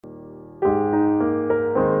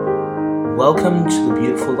Welcome to the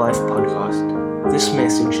Beautiful Life podcast. This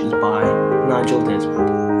message is by Nigel Desmond.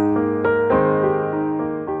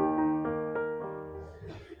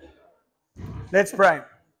 Let's pray.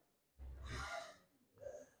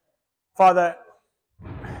 Father,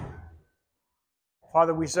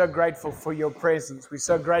 we're so grateful for your presence. We're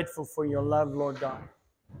so grateful for your love, Lord God.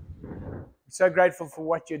 We're so grateful for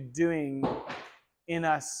what you're doing in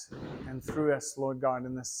us and through us, Lord God,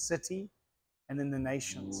 in the city and in the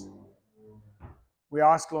nations. We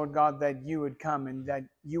ask, Lord God, that you would come and that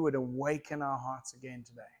you would awaken our hearts again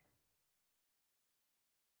today.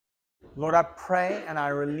 Lord, I pray and I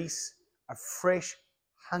release a fresh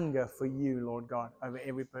hunger for you, Lord God, over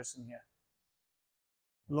every person here.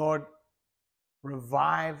 Lord,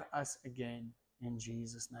 revive us again in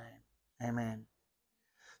Jesus' name. Amen.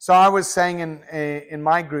 So I was saying in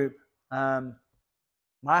my group, my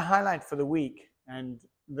highlight for the week, and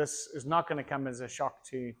this is not going to come as a shock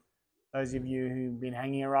to those of you who've been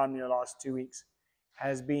hanging around me the last 2 weeks,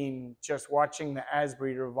 has been just watching the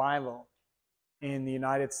Asbury revival in the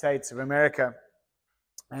United States of America.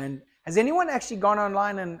 And has anyone actually gone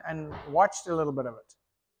online and watched a little bit of it?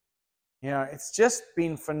 You know, it's just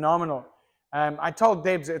been phenomenal. I told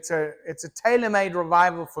Debs it's a tailor-made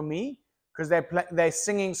revival for me because they're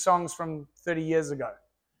singing songs from 30 years ago.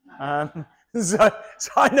 So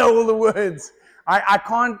I know all the words.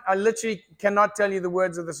 I literally cannot tell you the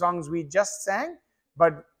words of the songs we just sang,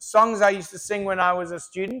 but songs I used to sing when I was a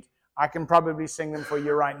student, I can probably sing them for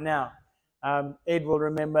you right now. Ed will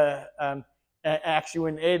remember, actually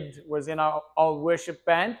when Ed was in our old worship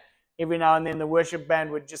band, every now and then the worship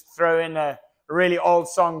band would just throw in a really old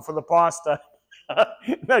song for the pastor.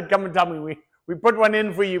 They'd come and tell me, we put one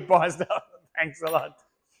in for you, pastor. Thanks a lot.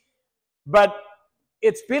 But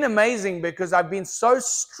it's been amazing because I've been so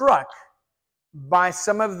struck by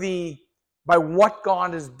by what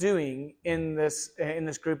God is doing in this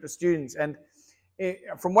group of students. And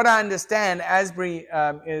from what I understand, Asbury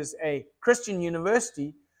is a Christian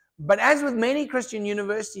university. But as with many Christian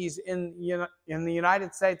universities in the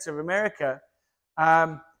United States of America,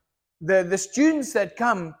 the students that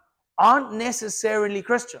come aren't necessarily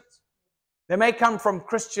Christians. They may come from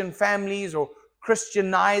Christian families or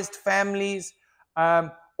Christianized families,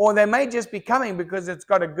 or they may just be coming because it's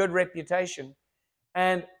got a good reputation.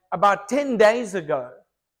 And about 10 days ago,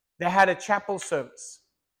 they had a chapel service.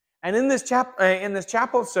 And in this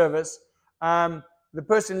chapel service, the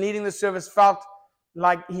person leading the service felt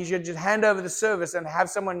like he should just hand over the service and have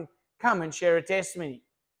someone come and share a testimony.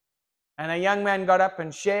 And a young man got up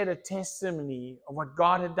and shared a testimony of what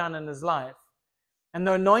God had done in his life. And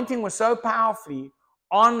the anointing was so powerfully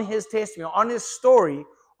on his testimony, on his story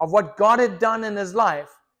of what God had done in his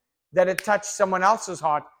life, that it touched someone else's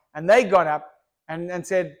heart. And they got up and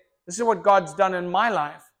said, this is what God's done in my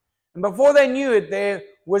life. And before they knew it, there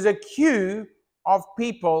was a queue of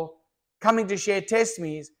people coming to share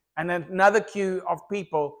testimonies and another queue of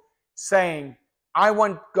people saying, I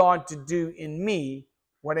want God to do in me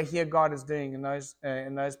what I hear God is doing in those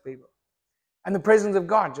people. And the presence of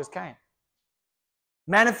God just came.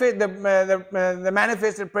 The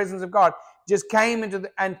manifested presence of God just came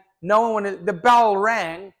and no one wanted. The bell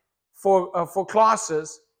rang for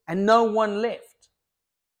classes and no one left.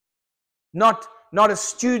 Not a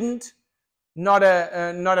student, not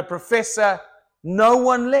a professor. No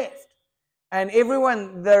one left. And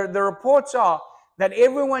everyone, the reports are that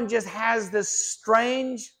everyone just has this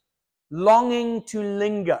strange longing to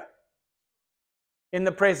linger in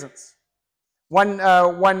the presence. One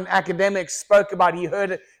academic spoke about, he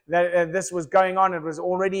heard that this was going on. It was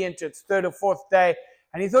already into its third or fourth day.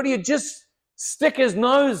 And he thought he'd just stick his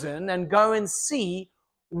nose in and go and see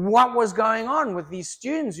what was going on with these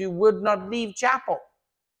students who would not leave chapel.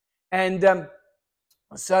 And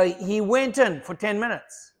so he went in for 10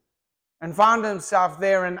 minutes and found himself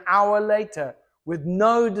there an hour later with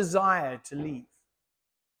no desire to leave.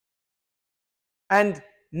 And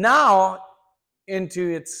now, into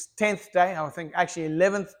its 10th day, I think actually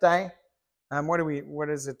 11th day. What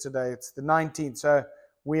is it today? It's the 19th. So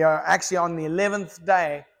we are actually on the 11th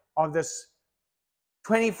day of this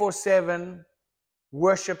 24/7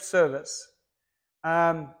 worship service.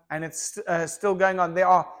 And it's still going on. There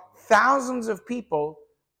are thousands of people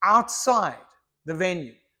outside the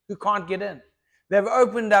venue who can't get in. They've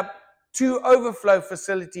opened up 2 overflow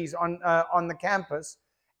facilities on the campus,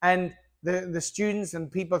 and the students and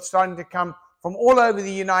people starting to come from all over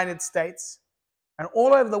the United States and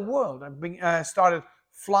all over the world have been started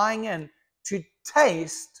flying in to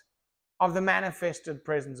taste of the manifested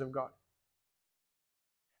presence of God.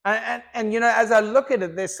 And you know, as I look at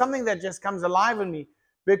it, there's something that just comes alive in me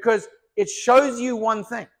because it shows you one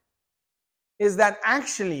thing. is that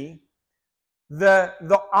actually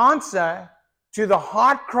the answer to the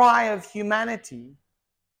heart cry of humanity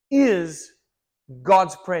is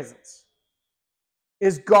God's presence,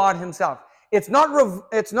 is God Himself. It's not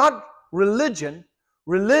religion.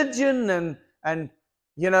 Religion and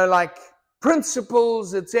like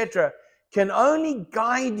principles, etc., can only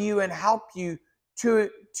guide you and help you to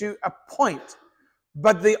a point.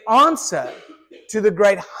 But the answer to the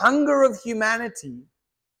great hunger of humanity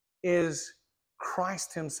is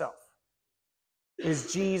Christ Himself,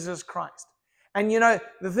 is Jesus Christ. And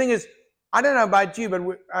the thing is, I don't know about you, but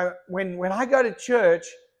when I go to church,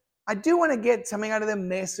 I do want to get something out of the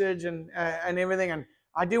message and everything, and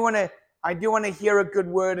I do want to hear a good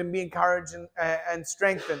word and be encouraged and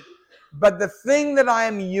strengthened. But the thing that I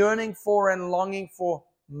am yearning for and longing for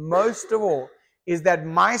most of all is that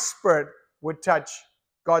my spirit would touch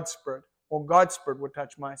God's spirit, or God's spirit would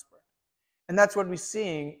touch my spirit. And that's what we're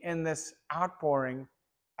seeing in this outpouring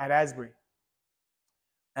at Asbury.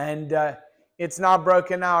 And it's now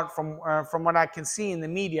broken out from what I can see in the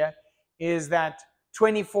media, is that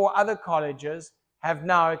 24 other colleges have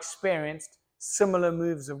now experienced similar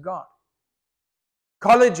moves of God.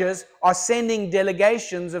 Colleges are sending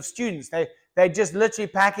delegations of students. They're just literally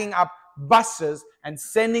packing up buses and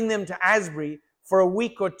sending them to Asbury for a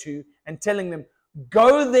week or two and telling them,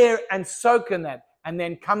 go there and soak in that, and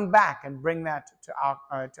then come back and bring that to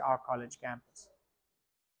our college campus.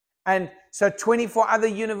 And so 24 other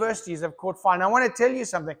universities have caught fire. And I want to tell you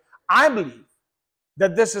something. I believe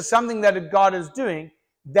that this is something that God is doing,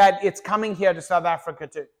 that it's coming here to South Africa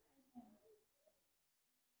too.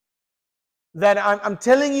 That I'm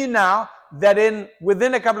telling you now that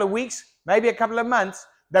within a couple of weeks, maybe a couple of months,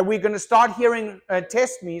 that we're going to start hearing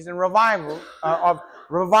testimonies and revival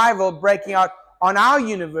breaking out on our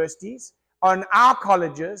universities, on our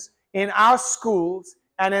colleges, in our schools,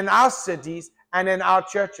 and in our cities, and in our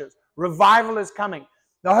churches. Revival is coming.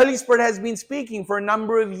 The Holy Spirit has been speaking for a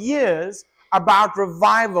number of years about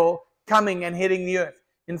revival coming and hitting the earth.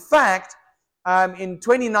 In fact, in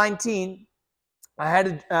 2019, I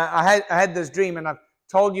had this dream, and I've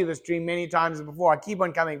told you this dream many times before. I keep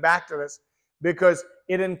on coming back to this because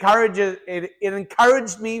it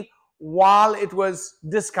encouraged me while it was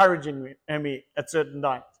discouraging me at certain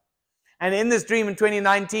times. And in this dream in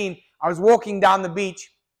 2019, I was walking down the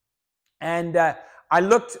beach, and I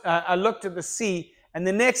looked at the sea, and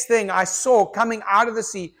the next thing I saw coming out of the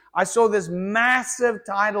sea, I saw this massive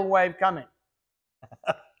tidal wave coming.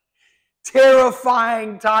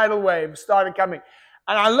 Terrifying tidal wave started coming.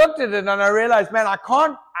 And I looked at it and I realized, man, I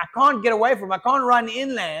can't get away from it. I can't run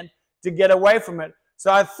inland to get away from it.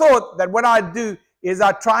 So I thought that what I'd do is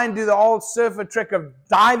I'd try and do the old surfer trick of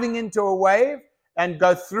diving into a wave and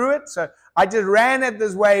go through it. So I just ran at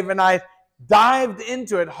this wave and I dived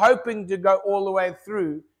into it, hoping to go all the way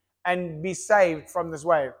through and be saved from this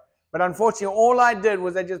wave. But unfortunately, all I did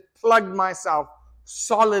was I just plugged myself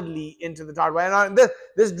solidly into the tidal wave. And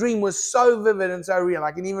this dream was so vivid and so real.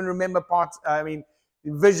 I can even remember parts,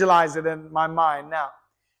 visualize it in my mind now.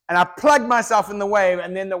 And I plugged myself in the wave,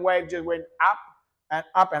 and then the wave just went up and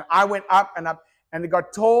up, and I went up and up, and it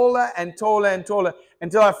got taller and taller and taller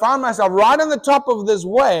until I found myself right on the top of this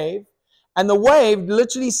wave, and the wave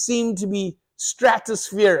literally seemed to be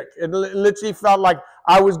stratospheric. It literally felt like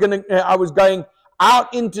I was going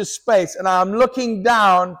out into space, and I'm looking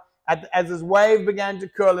down as this wave began to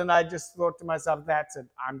curl, and I just thought to myself, that's it,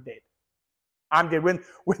 I'm dead. I'm dead. When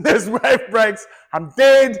this wave breaks, I'm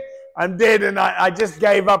dead, and I just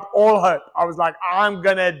gave up all hope. I was like, I'm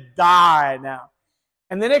going to die now.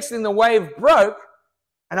 And the next thing, the wave broke,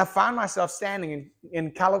 and I found myself standing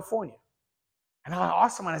in California. And I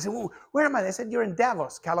asked someone, I said, well, where am I? They said, you're in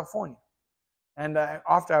Davos, California. And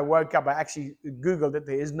after I woke up, I actually Googled it.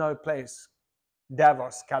 There is no place,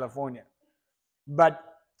 Davos, California. But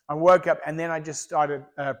I woke up, and then I just started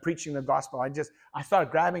preaching the gospel. I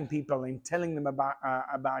started grabbing people and telling them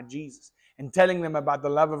about Jesus and telling them about the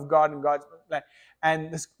love of God and God's plan.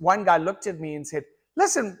 And this one guy looked at me and said,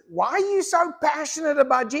 listen, why are you so passionate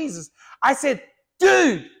about Jesus? I said,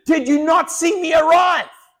 dude, did you not see me arrive?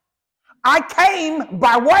 I came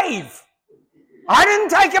by wave. I didn't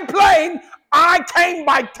take a plane. I came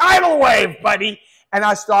by tidal wave, buddy. And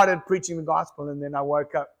I started preaching the gospel, and then I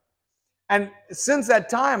woke up. And since that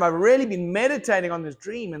time, I've really been meditating on this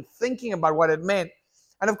dream and thinking about what it meant.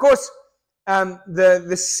 And of course,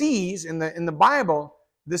 the seas in the Bible,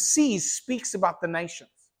 the seas speaks about the nations.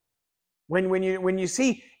 When you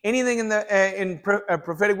see anything in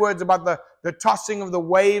prophetic words about the tossing of the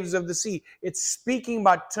waves of the sea, it's speaking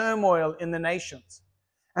about turmoil in the nations.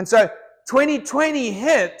 And so 2020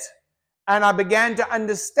 hit, and I began to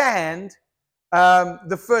understand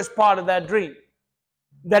the first part of that dream,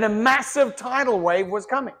 that a massive tidal wave was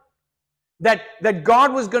coming, that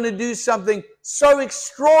God was going to do something so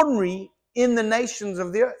extraordinary in the nations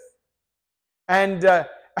of the earth. And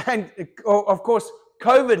of course,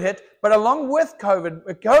 COVID hit, but along with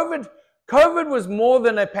COVID was more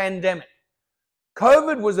than a pandemic.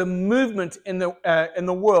 COVID was a movement in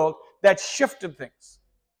the world that shifted things.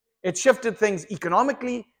 It shifted things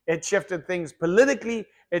economically. It shifted things politically.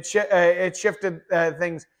 It shifted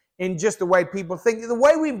things in just the way people think. The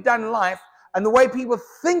way we've done life and the way people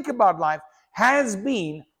think about life has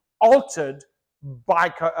been altered by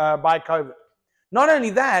COVID. Not only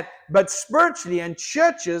that, but spiritually, and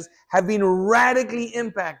churches have been radically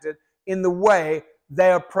impacted in the way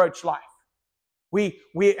they approach life. We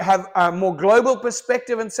have a more global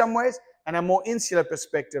perspective in some ways and a more insular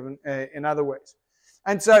perspective in other ways.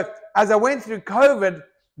 And so as I went through COVID,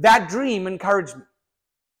 that dream encouraged me.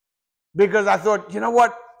 Because I thought, you know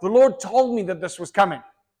what? The Lord told me that this was coming.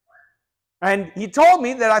 And He told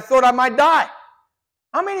me that I thought I might die.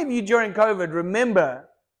 How many of you during COVID remember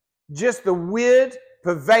just the weird,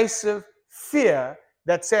 pervasive fear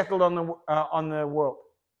that settled on the world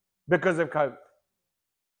because of COVID?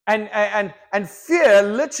 And fear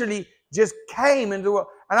literally just came into the world.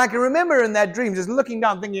 And I can remember in that dream just looking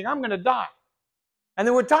down thinking, I'm going to die. And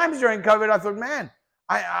there were times during COVID I thought, man,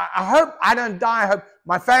 I hope I don't die. I hope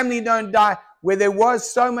my family don't die, where there was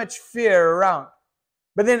so much fear around.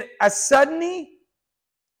 But then as suddenly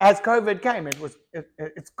as COVID came,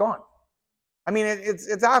 it's gone. I mean,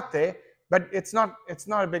 it's out there, but it's not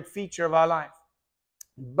a big feature of our life.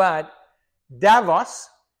 But Davos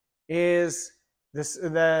is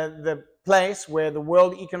the place where the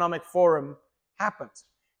World Economic Forum happens.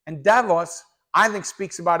 And Davos, I think,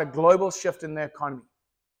 speaks about a global shift in the economy.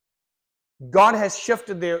 God has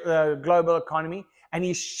shifted the global economy, and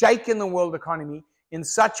He's shaken the world economy in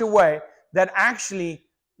such a way that actually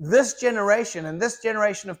this generation and this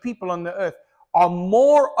generation of people on the earth are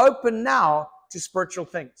more open now to spiritual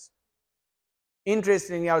things.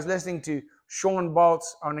 Interestingly, I was listening to Sean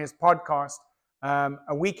Boltz on his podcast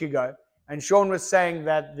a week ago, and Sean was saying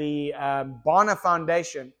that the Barna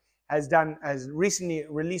Foundation has recently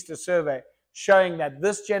released a survey showing that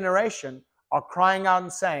this generation are crying out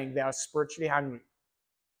and saying they are spiritually hungry.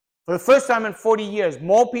 For the first time in 40 years,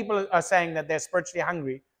 more people are saying that they're spiritually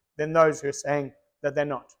hungry than those who are saying that they're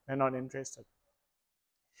not. They're not interested.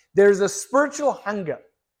 There's a spiritual hunger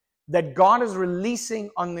that God is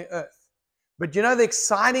releasing on the earth. But you know, the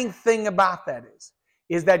exciting thing about that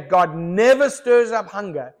is that God never stirs up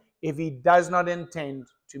hunger if He does not intend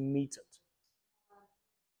to meet it.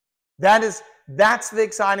 That's the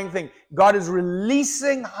exciting thing. God is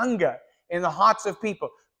releasing hunger in the hearts of people.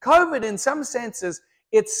 COVID, in some senses,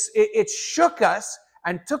 it shook us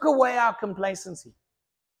and took away our complacency.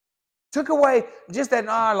 Took away just that,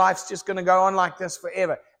 life's just going to go on like this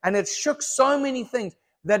forever. And it shook so many things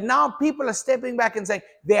that now people are stepping back and saying,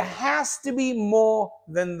 there has to be more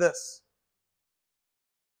than this.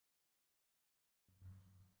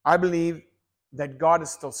 I believe that God is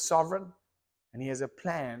still sovereign and He has a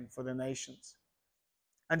plan for the nations.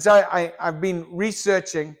 And so I've been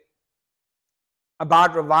researching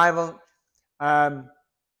about revival.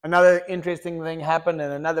 Another interesting thing happened,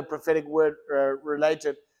 and another prophetic word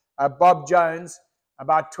related. Bob Jones,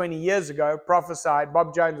 about 20 years ago, prophesied.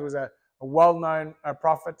 Bob Jones was a well-known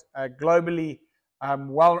prophet, a globally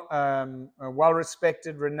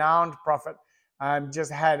well-respected, renowned prophet.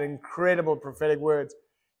 Just had incredible prophetic words.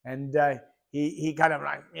 And he kind of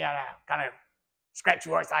scratchy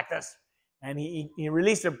voice like this. And he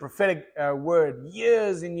released a prophetic word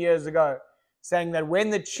years and years ago, saying that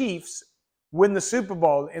when the Chiefs win the Super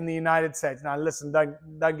Bowl in the United States. Now listen,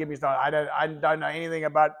 don't get me started. I don't know anything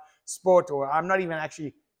about sport, or I'm not even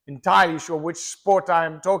actually entirely sure which sport I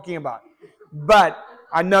am talking about. But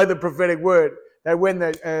I know the prophetic word that when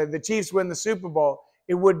the Chiefs win the Super Bowl,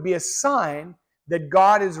 it would be a sign that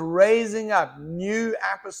God is raising up new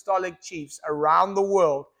apostolic chiefs around the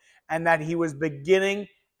world, and that He was beginning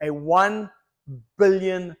a 1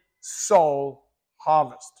 billion soul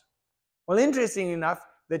harvest. Well, interestingly enough,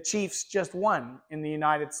 the Chiefs just won in the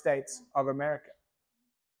United States of America.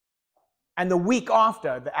 And the week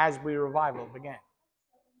after, the Asbury Revival began.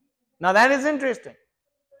 Now that is interesting.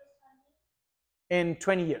 In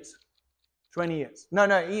 20 years. 20 years. No,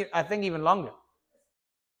 I think even longer.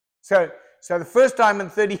 So the first time in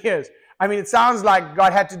 30 years. I mean, it sounds like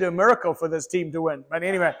God had to do a miracle for this team to win. But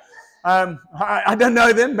anyway, I don't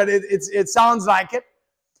know them, but it sounds like it.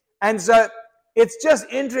 And so it's just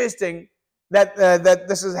interesting that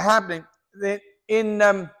this is happening.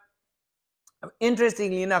 In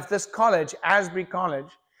Interestingly enough, this college, Asbury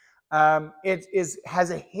College,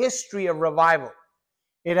 has a history of revival.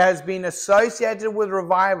 It has been associated with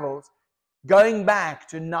revivals going back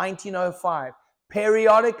to 1905.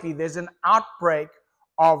 Periodically, there's an outbreak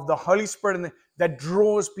of the Holy Spirit that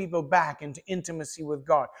draws people back into intimacy with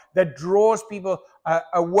God, that draws people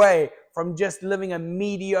away from just living a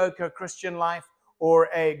mediocre Christian life or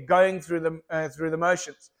going through the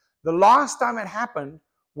motions. The last time it happened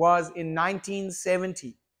was in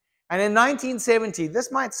 1970. And in 1970,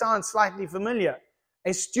 this might sound slightly familiar.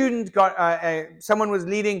 A student someone was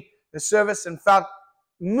leading the service and felt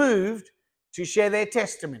moved to share their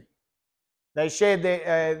testimony. They shared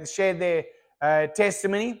their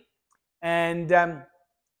testimony, and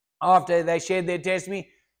after they shared their testimony,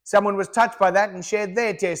 someone was touched by that and shared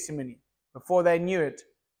their testimony. Before they knew it,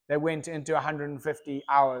 they went into 150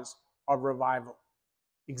 hours of revival.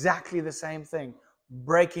 Exactly the same thing,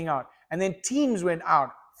 breaking out. And then teams went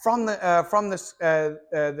out from this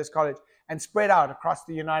college and spread out across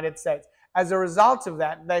the United States. As a result of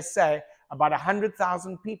that, they say about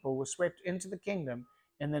 100,000 people were swept into the kingdom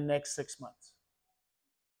in the next 6 months.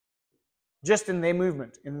 Just in their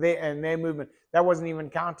movement, in their movement. That wasn't even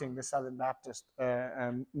counting the Southern Baptist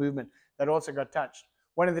movement that also got touched.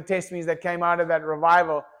 One of the testimonies that came out of that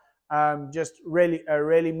revival just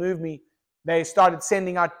really moved me. They started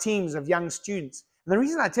sending out teams of young students. And the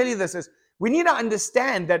reason I tell you this is we need to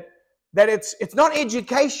understand that it's not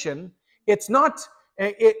education. It's not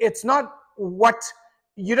what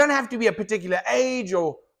you don't have to be a particular age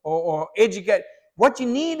or educate. What you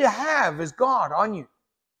need to have is God on you.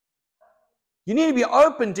 You need to be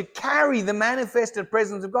open to carry the manifested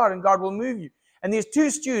presence of God, and God will move you. And these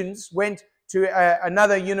two students went to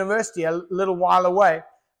another university a little while away,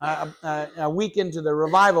 a week into the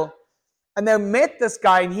revival, and they met this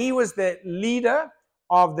guy, and he was the leader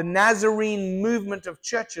of the Nazarene movement of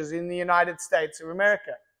churches in the United States of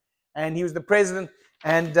America. And he was the president,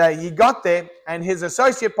 and he got there, and his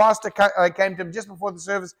associate pastor came to him just before the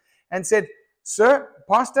service and said, "Sir,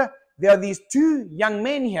 pastor, there are these two young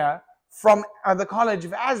men here from the College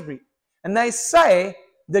of Asbury, and they say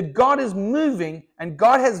that God is moving and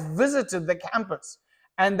God has visited the campus,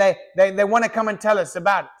 and they want to come and tell us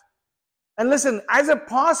about it." And listen, as a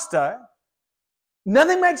pastor,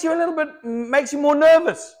 nothing makes you more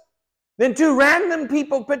nervous than two random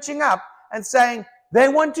people pitching up and saying they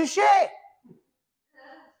want to share.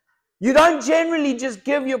 You don't generally just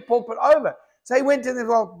give your pulpit over. So he went to them,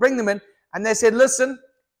 well, bring them in, and they said, "Listen,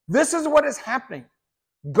 this is what is happening.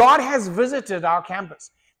 God has visited our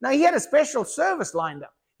campus." Now, he had a special service lined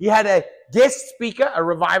up. He had a guest speaker, a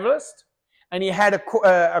revivalist, and he had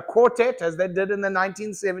a quartet, as they did in the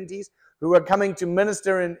 1970s, who were coming to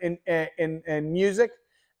minister in music.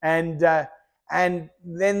 And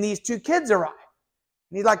then these two kids arrive.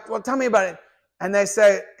 And he's like, "Well, tell me about it." And he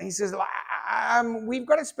says, "We've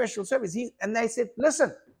got a special service." And they said,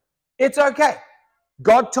 "Listen, it's okay.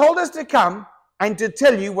 God told us to come and to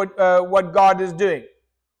tell you what God is doing.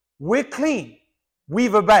 We're clean.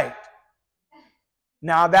 We've obeyed."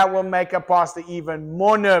 Now that will make a pastor even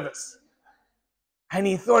more nervous. And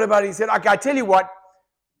he thought about it. He said, "Okay, I tell you what,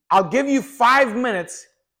 I'll give you 5 minutes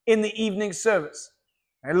in the evening service."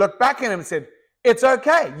 And I looked back at him and said, "It's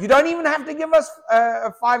okay. You don't even have to give us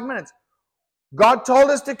 5 minutes. God told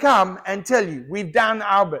us to come and tell you. We've done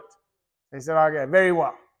our bit." They said, "Okay, very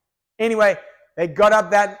well." Anyway, they got up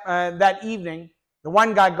that evening. The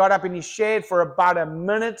one guy got up and he shared for about 1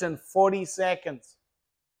 minute and 40 seconds.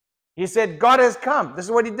 He said, "God has come. This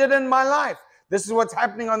is what he did in my life. This is what's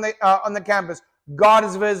happening on the campus. God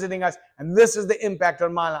is visiting us, and this is the impact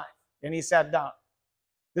on my life." And he sat down.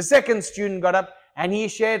 The second student got up and he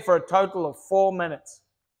shared for a total of 4 minutes.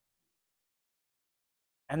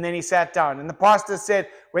 And then he sat down. And the pastor said,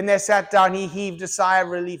 when they sat down, he heaved a sigh of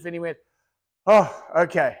relief and he went, "Oh,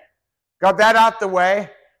 okay. Got that out the way.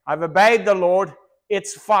 I've obeyed the Lord.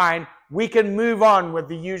 It's fine. We can move on with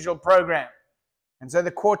the usual program." And so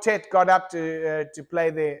the quartet got up to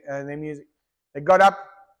play their music. They got up,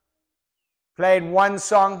 played one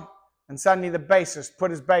song, and suddenly the bassist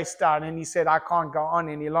put his bass down and he said, "I can't go on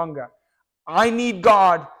any longer. I need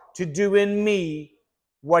God to do in me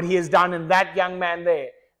what he has done in that young man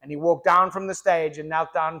there." And he walked down from the stage and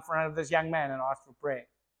knelt down in front of this young man and asked for prayer.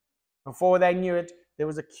 Before they knew it, there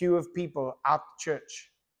was a queue of people out the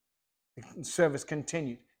church. The service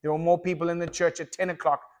continued. There were more people in the church at 10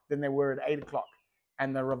 o'clock than there were at 8 o'clock.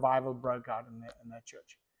 And the revival broke out in that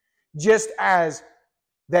church. Just as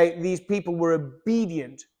these people were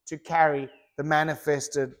obedient to carry the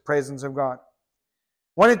manifested presence of God. I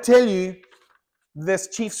want to tell you, this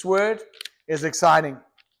chief's word is exciting.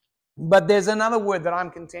 But there's another word that I'm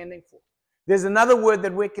contending for. There's another word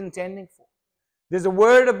that we're contending for. There's a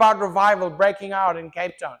word about revival breaking out in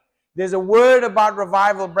Cape Town. There's a word about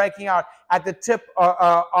revival breaking out at the tip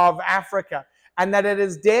of Africa, and that it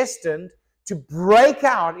is destined to break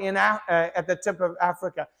out at the tip of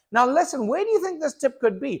Africa. Now listen, where do you think this tip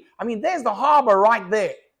could be? I mean, there's the harbor right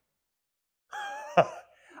there.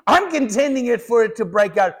 I'm contending for it to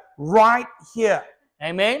break out right here.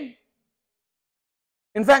 Amen?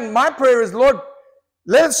 In fact, my prayer is, Lord,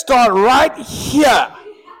 let's start right here.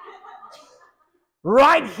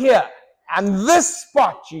 Right here. And this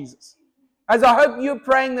spot, Jesus. As I hope you're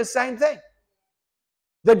praying the same thing.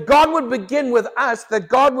 That God would begin with us, that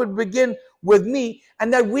God would begin with me,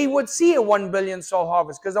 and that we would see a 1 billion soul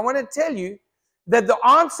harvest. Because I want to tell you that the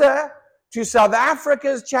answer to South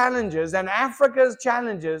Africa's challenges and Africa's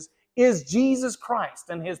challenges is Jesus Christ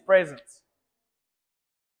and His presence.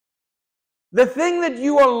 The thing that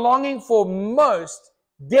you are longing for most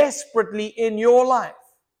desperately in your life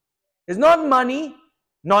is not money,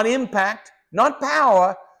 not impact, not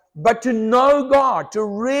power, but to know God, to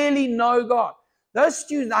really know God. Those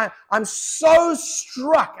students, I'm so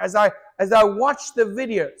struck as I watch the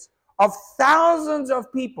videos of thousands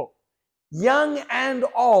of people, young and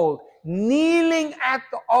old, kneeling at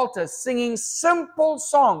the altar, singing simple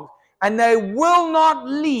songs, and they will not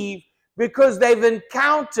leave because they've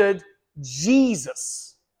encountered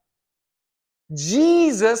Jesus.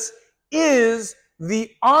 Jesus is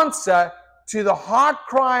the answer to the heart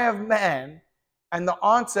cry of man and the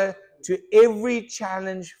answer to every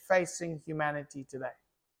challenge facing humanity today.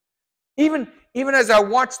 Even as I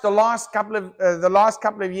watch the last couple of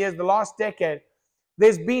years, the last decade,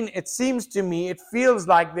 there's been, it seems to me, it feels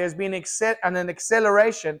like there's been an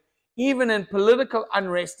acceleration even in political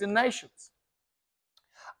unrest in nations.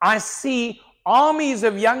 I see armies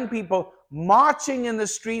of young people marching in the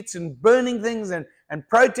streets and burning things and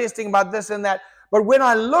protesting about this and that. But when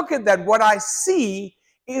I look at that, what I see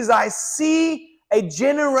is a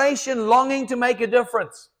generation longing to make a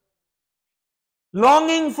difference.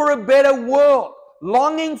 Longing for a better world.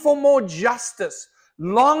 Longing for more justice.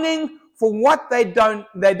 Longing for what they don't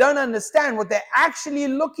understand. What they're actually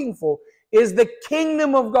looking for is the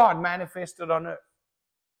kingdom of God manifested on earth.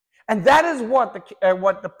 And that is what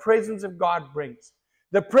the presence of God brings.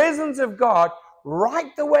 The presence of God,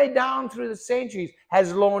 right the way down through the centuries,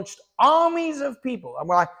 has launched armies of people.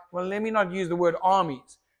 Well, let me not use the word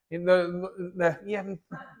armies.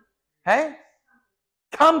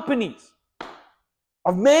 Companies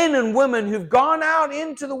of men and women who've gone out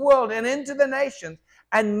into the world and into the nations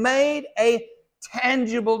and made a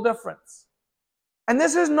tangible difference. And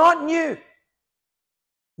this is not new.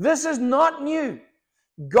 This is not new.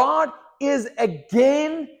 God is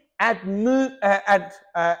again at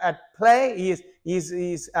play.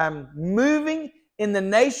 He's moving in the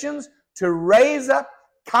nations to raise up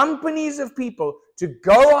companies of people to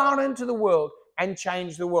go out into the world and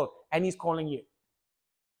change the world. And He's calling you.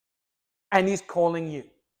 And He's calling you.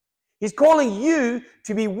 He's calling you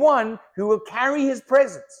to be one who will carry His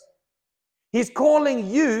presence. He's calling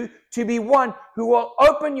you to be one who will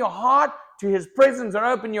open your heart to His presence and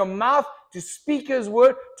open your mouth to speak His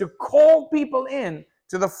word, to call people in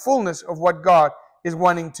to the fullness of what God is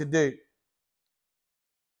wanting to do.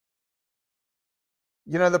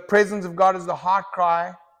 You know, the presence of God is the heart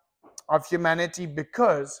cry of humanity,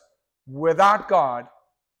 because without God,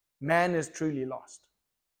 man is truly lost.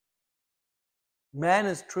 Man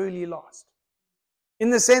is truly lost. In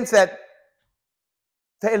the sense that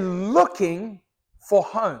they're looking for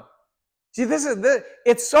home. See,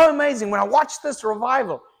 it's so amazing. When I watch this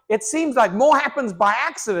revival, it seems like more happens by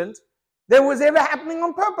accident than was ever happening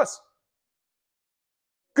on purpose.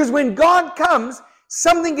 Because when God comes,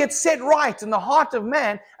 something gets set right in the heart of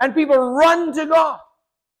man, and people run to God.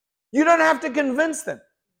 You don't have to convince them.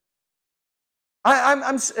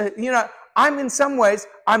 I'm in some ways,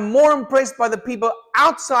 I'm more impressed by the people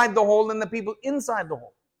outside the hall than the people inside the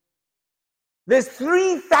hall. There's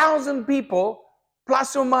 3,000 people,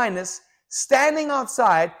 plus or minus, standing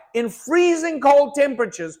outside in freezing cold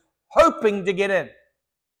temperatures, hoping to get in.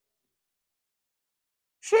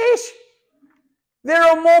 Sheesh! There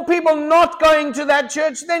are more people not going to that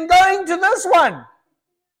church than going to this one.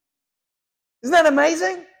 Isn't that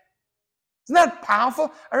amazing? Isn't that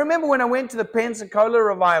powerful? I remember when I went to the Pensacola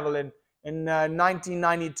revival in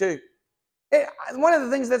 1992. One of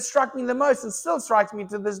the things that struck me the most, and still strikes me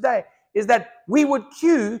to this day, is that we would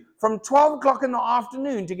queue from 12 o'clock in the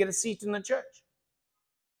afternoon to get a seat in the church.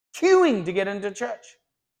 Queuing to get into church.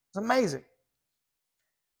 It's amazing.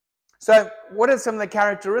 So, what are some of the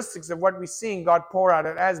characteristics of what we're seeing God pour out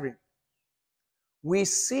at Asbury? we're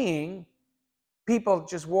seeing people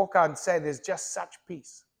just walk out and say, there's just such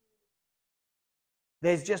peace.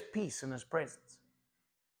 There's just peace in His presence.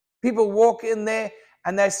 People walk in there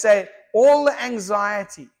and they say all the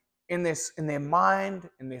anxiety in their mind,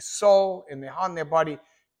 in their soul, in their heart, in their body,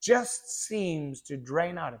 just seems to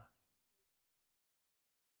drain out of them.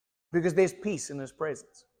 Because there's peace in His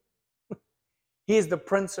presence. He is the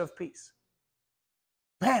Prince of Peace.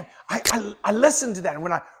 Man, I listen to that, and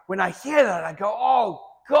when I hear that, I go, oh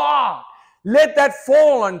God, let that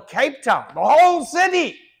fall on Cape Town, the whole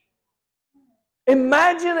city.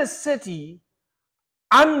 Imagine a city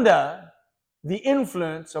under the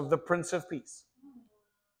influence of the Prince of Peace.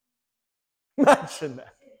 Imagine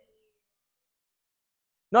that.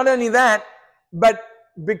 Not only that, but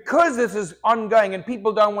because this is ongoing and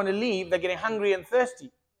people don't want to leave, they're getting hungry and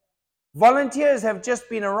thirsty. Volunteers have just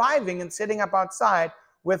been arriving and setting up outside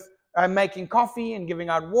with making coffee and giving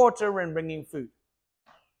out water and bringing food.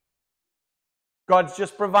 God's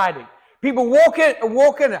just providing. People walk in.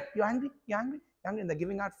 You hungry? You hungry? You hungry? And they're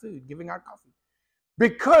giving out food, giving out coffee.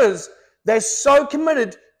 Because they're so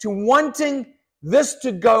committed to wanting this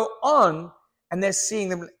to go on, and they're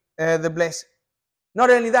seeing the blessing. Not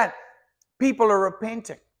only that, people are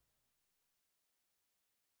repenting.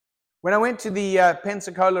 When I went to the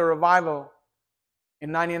Pensacola revival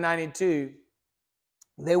in 1992,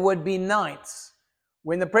 there would be nights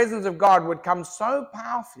when the presence of God would come so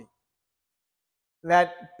powerfully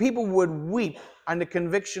that people would weep under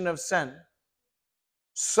conviction of sin.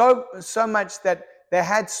 So much that they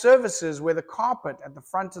had services where the carpet at the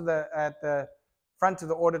front of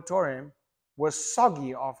the auditorium was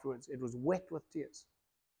soggy afterwards. It was wet with tears.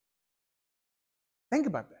 Think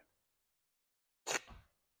about that.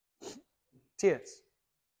 Tears.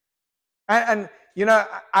 And you know,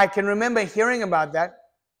 I can remember hearing about that.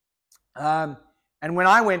 And when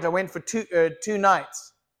I went for two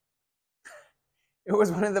nights. It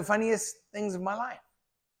was one of the funniest things of my life.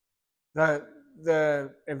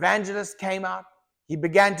 The evangelist came out. He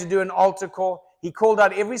began to do an altar call. He called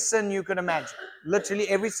out every sin you could imagine. Literally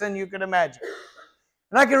every sin you could imagine.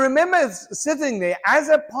 And I can remember sitting there as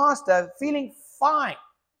a pastor feeling fine.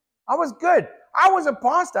 I was good. I was a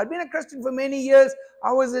pastor. I'd been a Christian for many years.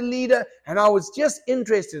 I was a leader. And I was just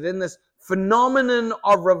interested in this phenomenon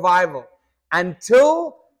of revival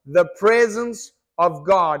until the presence of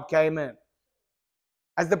God came in.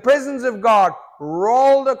 As the presence of God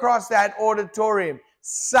rolled across that auditorium,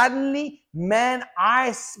 suddenly, man,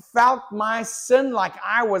 I felt my sin like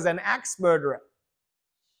I was an axe murderer.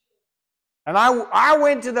 And I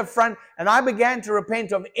went to the front and I began to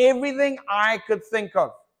repent of everything I could think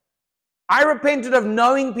of. I repented of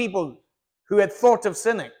knowing people who had thought of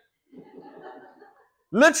sinning.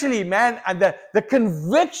 Literally, man, the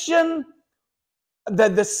conviction,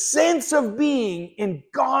 the sense of being in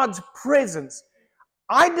God's presence.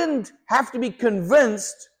 I didn't have to be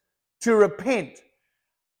convinced to repent.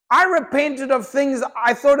 I repented of things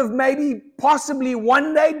I thought of maybe possibly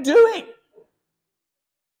one day doing.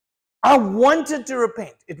 I wanted to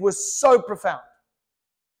repent. It was so profound.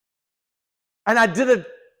 And I did it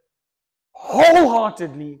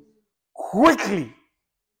wholeheartedly, quickly.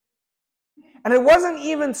 And it wasn't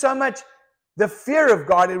even so much the fear of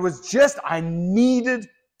God. It was just I needed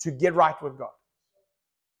to get right with God.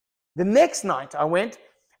 The next night I went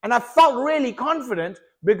and I felt really confident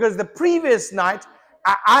because the previous night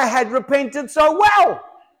I had repented so well.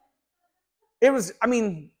 It was,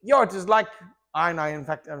 it was like, I know, in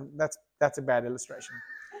fact, that's a bad illustration.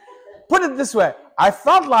 Put it this way, I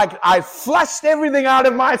felt like I flushed everything out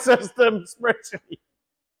of my system spiritually.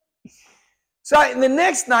 So the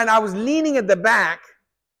next night I was leaning at the back,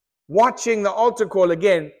 watching the altar call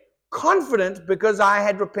again, confident because I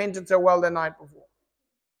had repented so well the night before.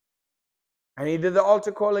 And he did the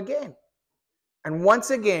altar call again. And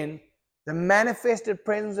once again, the manifested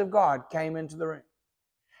presence of God came into the room.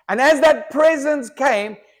 And as that presence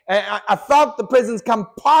came, I felt the presence come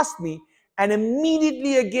past me. And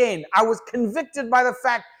immediately again, I was convicted by the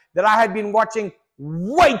fact that I had been watching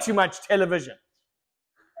way too much television.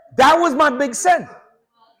 That was my big sin.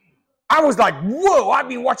 I was like, whoa, I've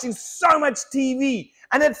been watching so much TV.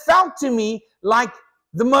 And it felt to me like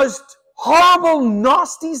the most horrible,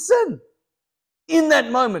 nasty sin. In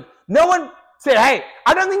that moment, no one said, hey,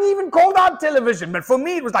 I don't think he even called out television, but for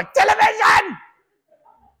me it was like, television!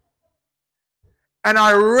 And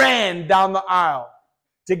I ran down the aisle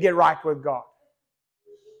to get right with God.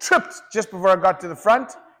 Tripped just before I got to the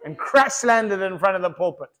front and crash landed in front of the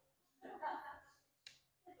pulpit.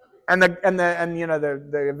 And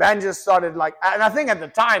the evangelist started like, and I think at the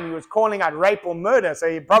time he was calling out rape or murder, so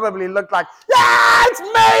he probably looked like, yeah, it's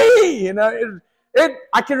me!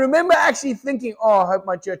 I can remember actually thinking, oh, I hope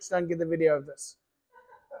my church don't get the video of this.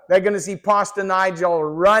 They're going to see Pastor Nigel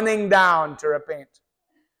running down to repent.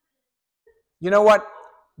 You know what?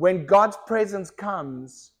 When God's presence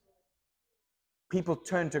comes, people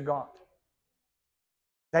turn to God.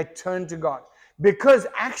 They turn to God. Because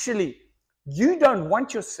actually, you don't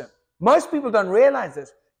want your sin. Most people don't realize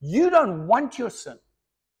this. You don't want your sin.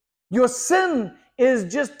 Your sin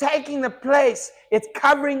is just taking the place. It's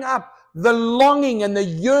covering up the longing and the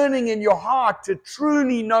yearning in your heart to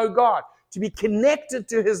truly know God, to be connected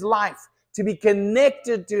to His life, to be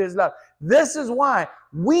connected to His love. This is why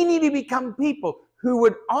we need to become people who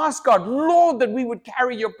would ask God, Lord, that we would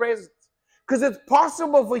carry your presence. Because it's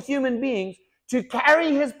possible for human beings to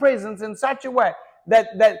carry His presence in such a way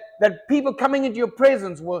that people coming into your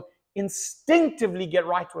presence will instinctively get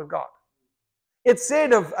right with God. It's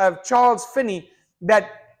said of Charles Finney that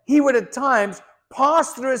he would at times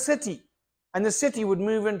pass through a city and the city would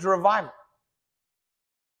move into revival.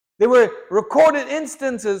 There were recorded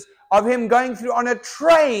instances of him going through on a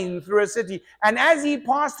train through a city, and as he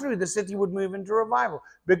passed through, the city would move into revival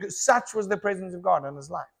because such was the presence of God in his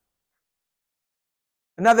life.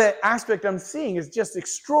 Another aspect I'm seeing is just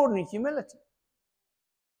extraordinary humility.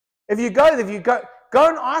 If you go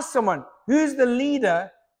and ask someone, who's the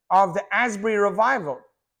leader of the Asbury revival?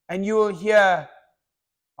 And you will hear,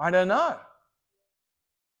 I don't know.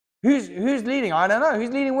 Who's leading? I don't know.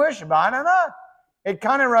 Who's leading worship? I don't know. It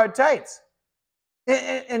kind of rotates.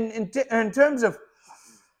 In terms of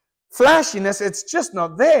flashiness, it's just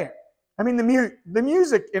not there. I mean, the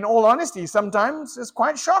music, in all honesty, sometimes is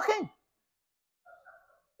quite shocking.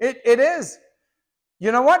 It is.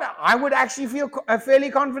 You know what? I would actually feel fairly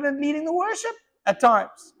confident leading the worship at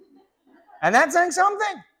times. And that's saying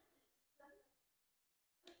something.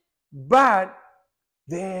 But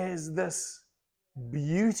there's this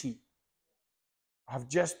beauty of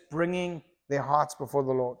just bringing their hearts before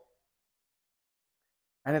the Lord.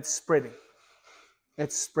 And it's spreading.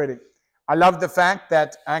 It's spreading. I love the fact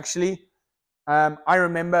that actually, I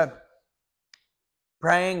remember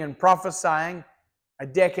praying and prophesying a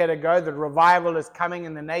decade ago that revival is coming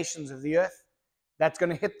in the nations of the earth. That's going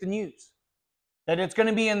to hit the news. That it's going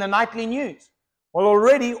to be in the nightly news. Well,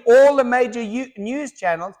 already all the major news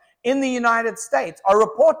channels in the United States are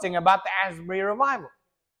reporting about the Asbury revival.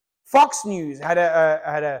 Fox News had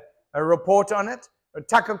a report on it.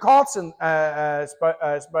 Tucker Carlson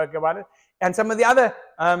spoke about it. And some of the other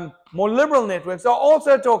more liberal networks are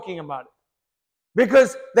also talking about it.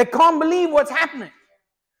 Because they can't believe what's happening.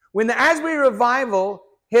 When the Asbury revival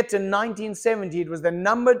hit in 1970, it was the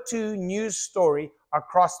 #2 news story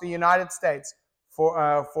across the United States for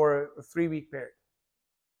a 3-week period.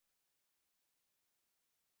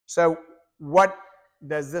 So what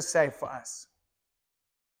does this say for us?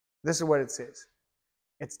 This is what it says.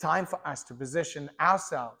 It's time for us to position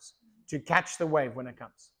ourselves to catch the wave when it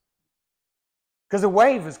comes. Because a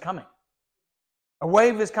wave is coming. A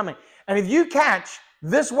wave is coming. And if you catch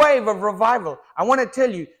this wave of revival, I want to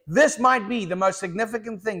tell you, this might be the most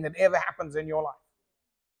significant thing that ever happens in your life.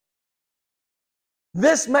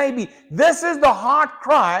 This is the heart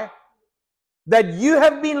cry that you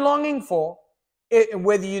have been longing for,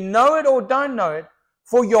 whether you know it or don't know it,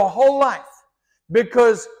 for your whole life.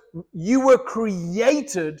 Because you were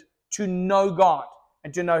created to know God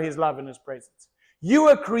and to know His love and His presence. You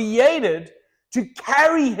were created to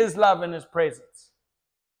carry His love and His presence.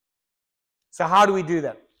 So how do we do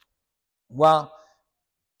that? Well,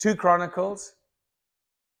 2 Chronicles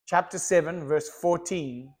chapter 7 verse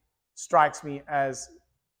 14 strikes me as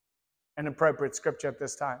an appropriate scripture at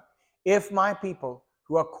this time. If my people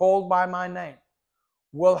who are called by my name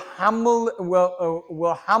will humble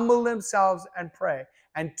themselves and pray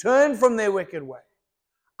and turn from their wicked way,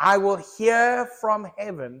 I will hear from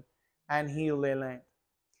heaven and heal their land.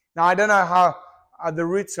 Now, I don't know how the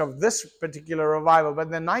roots of this particular revival, but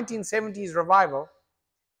in the 1970s revival,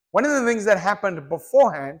 one of the things that happened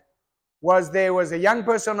beforehand was there was a young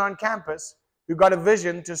person on campus who got a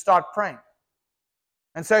vision to start praying.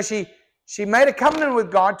 And so she made a covenant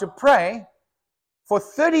with God to pray for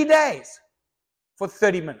 30 days, for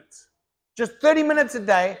 30 minutes. Just 30 minutes a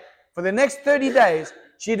day. For the next 30 days,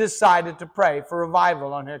 she decided to pray for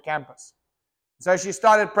revival on her campus. So she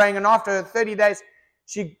started praying, and after 30 days,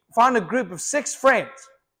 she found a group of 6 friends.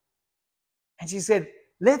 And she said,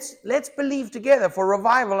 let's believe together for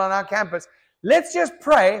revival on our campus. Let's just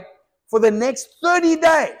pray for the next 30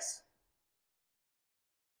 days.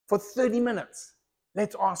 For 30 minutes.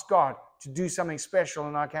 Let's ask God to do something special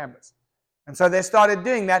on our campus. And so they started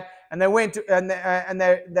doing that, and they went to, and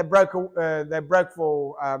they broke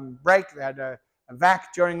for break. They had a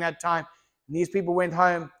vac during that time, And these people went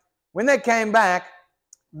home. When they came back,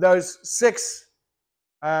 those 6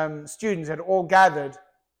 students had all gathered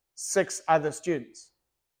 6 other students.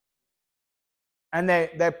 And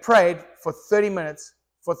they prayed for 30 minutes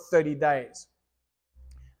for 30 days.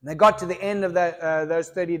 And they got to the end of those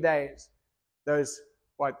 30 days, those,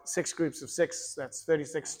 6 groups of 6, that's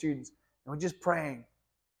 36 students. They were just praying.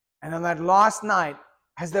 And on that last night,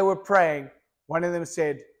 as they were praying, one of them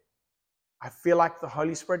said, I feel like the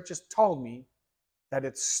Holy Spirit just told me that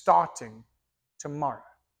it's starting tomorrow.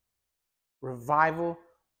 Revival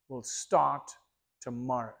will start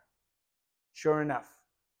tomorrow. Sure enough,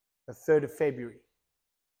 the 3rd of February,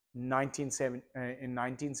 in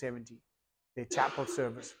 1970, their chapel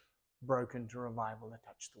service broke into revival that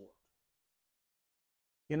touched the world.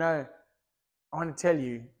 You know, I want to tell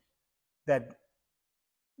you that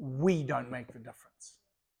we don't make the difference.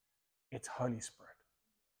 It's Holy Spirit.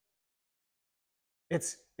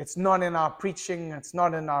 It's not in our preaching. It's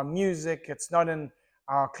not in our music. It's not in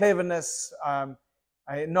our cleverness.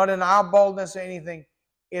 Not in our boldness or anything.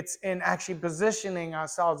 It's in actually positioning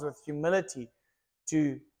ourselves with humility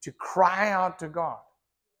to cry out to God.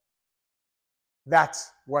 That's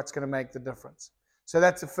what's going to make the difference. So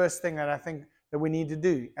that's the first thing that I think that we need to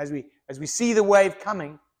do. As we see the wave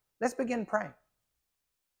coming, let's begin praying.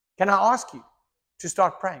 Can I ask you to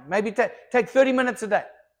start praying? Maybe take 30 minutes a day.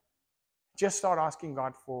 Just start asking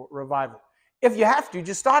God for revival. If you have to,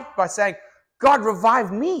 just start by saying, God,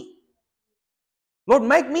 revive me. Lord,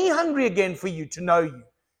 make me hungry again for you, to know you.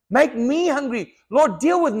 Make me hungry. Lord,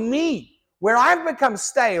 deal with me. Where I've become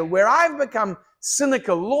stale, where I've become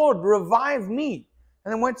cynical, Lord, revive me.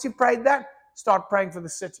 And then once you've prayed that, start praying for the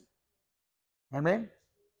city. Amen?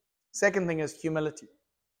 Second thing is humility.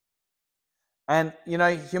 And,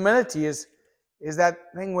 humility is that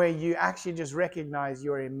thing where you actually just recognize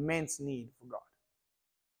your immense need for God.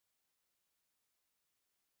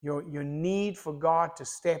 Your need for God to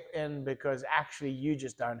step in because actually you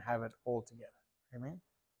just don't have it all together. Amen?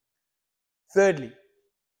 Thirdly,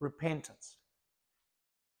 repentance.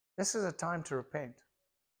 This is a time to repent.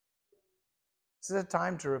 This is a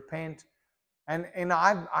time to repent. And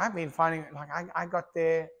I've been finding, like, I got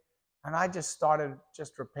there and I just started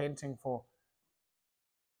just repenting for,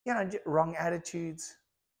 wrong attitudes,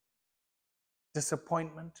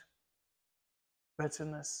 disappointment,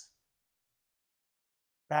 bitterness,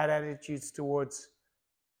 bad attitudes towards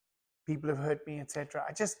people who've hurt me, etc.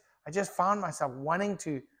 I just found myself wanting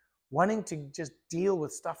to just deal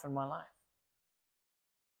with stuff in my life.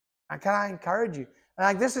 And can I encourage you?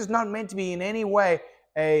 And this is not meant to be in any way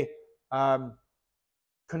a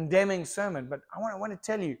condemning sermon, but I want to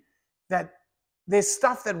tell you that there's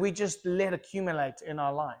stuff that we just let accumulate in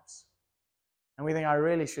our lives. And we think, I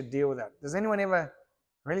really should deal with that. Does anyone ever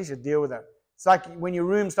really should deal with that? It's like when your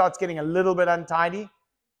room starts getting a little bit untidy.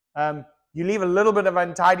 You leave a little bit of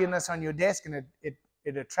untidiness on your desk and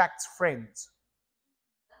it attracts friends.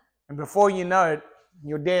 And before you know it,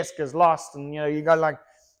 your desk is lost and you go like,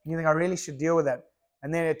 you think, I really should deal with that.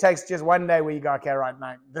 And then it takes just one day where you go, okay, right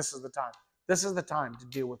now, this is the time. This is the time to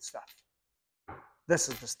deal with stuff. This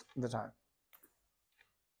is the time.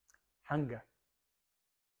 Hunger.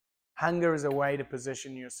 Hunger is a way to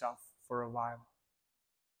position yourself for revival.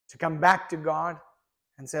 To come back to God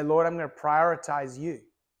and say, Lord, I'm going to prioritize you.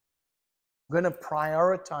 I'm going to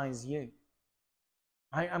prioritize you.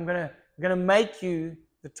 I'm going to make you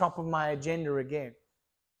the top of my agenda again.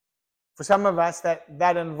 For some of us,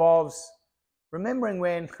 that involves remembering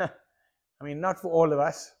when, not for all of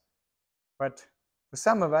us, but for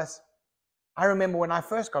some of us, I remember when I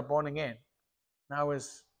first got born again, and I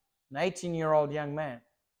was an 18-year-old young man.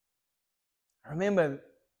 I remember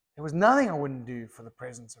there was nothing I wouldn't do for the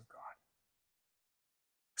presence of God.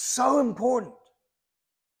 So important.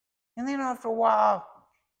 And then after a while,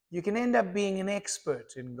 you can end up being an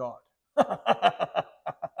expert in God.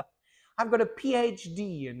 I've got a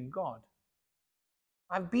PhD in God.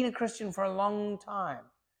 I've been a Christian for a long time.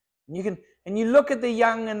 And you look at the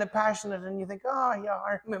young and the passionate and you think, oh yeah,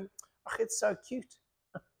 I remember. Oh, it's so cute.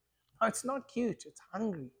 No, it's not cute. It's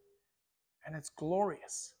hungry. And it's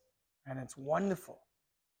glorious. And it's wonderful.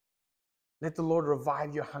 Let the Lord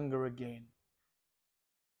revive your hunger again.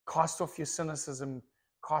 Cast off your cynicism.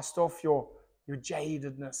 Cast off your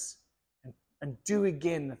jadedness. And do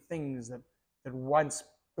again the things that once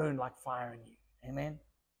burned like fire in you. Amen?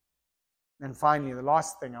 And finally, the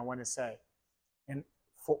last thing I want to say, and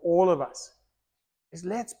for all of us, is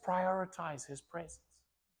let's prioritize His presence.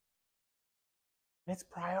 Let's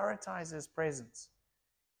prioritize His presence.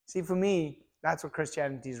 See, for me, that's what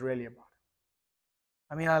Christianity is really about.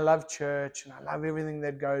 I love church and I love everything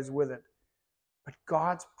that goes with it. But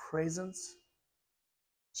God's presence,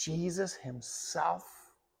 Jesus himself,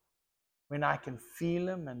 when I can feel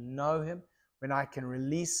him and know him, when I can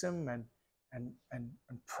release him and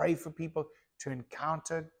pray for people to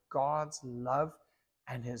encounter God's love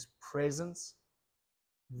and his presence,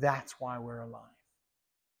 that's why we're alive.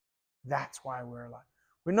 That's why we're alive.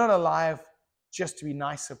 We're not alive just to be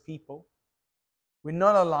nicer people. We're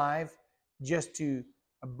not alive just to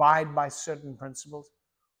abide by certain principles.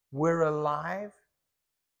 We're alive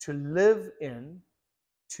to live in,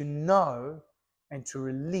 to know, and to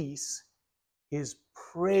release his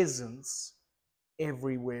presence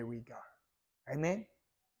everywhere we go. Amen?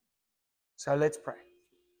 So let's pray.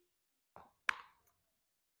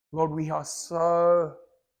 Lord, we are so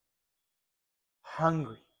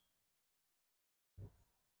hungry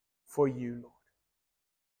for you, Lord.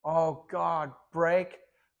 Oh God, break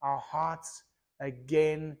our hearts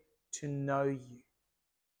again to know you.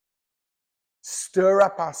 Stir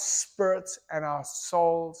up our spirits and our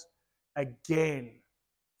souls again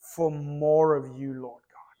for more of you, Lord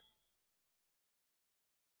God.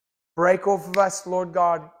 Break off of us, Lord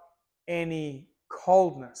God, any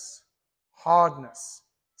coldness, hardness,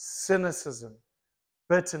 cynicism,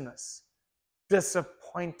 bitterness,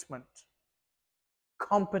 disappointment,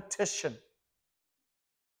 competition,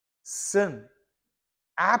 sin,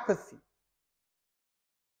 apathy,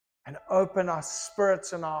 and open our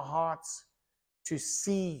spirits and our hearts to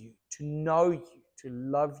see you, to know you, to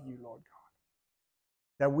love you, Lord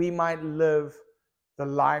God, that we might live the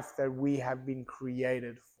life that we have been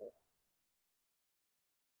created for.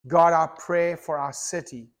 God, our prayer for our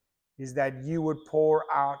city is that you would pour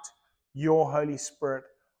out your Holy Spirit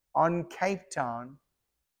on Cape Town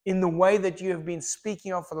in the way that you have been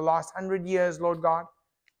speaking of for the last 100 years, Lord God.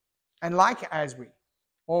 And like Asbury,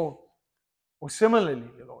 or similarly,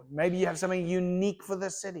 Lord, maybe you have something unique for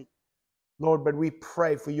this city, Lord, but we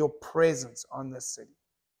pray for your presence on this city.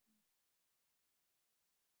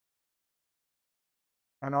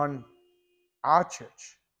 And on our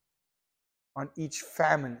church, on each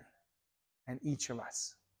family and each of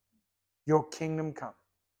us. Your kingdom come,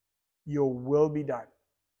 your will be done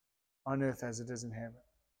on earth as it is in heaven.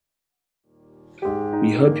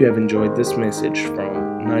 We hope you have enjoyed this message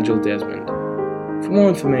from Nigel Desmond. For more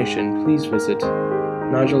information, please visit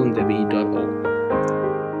nigelanddebbie.org.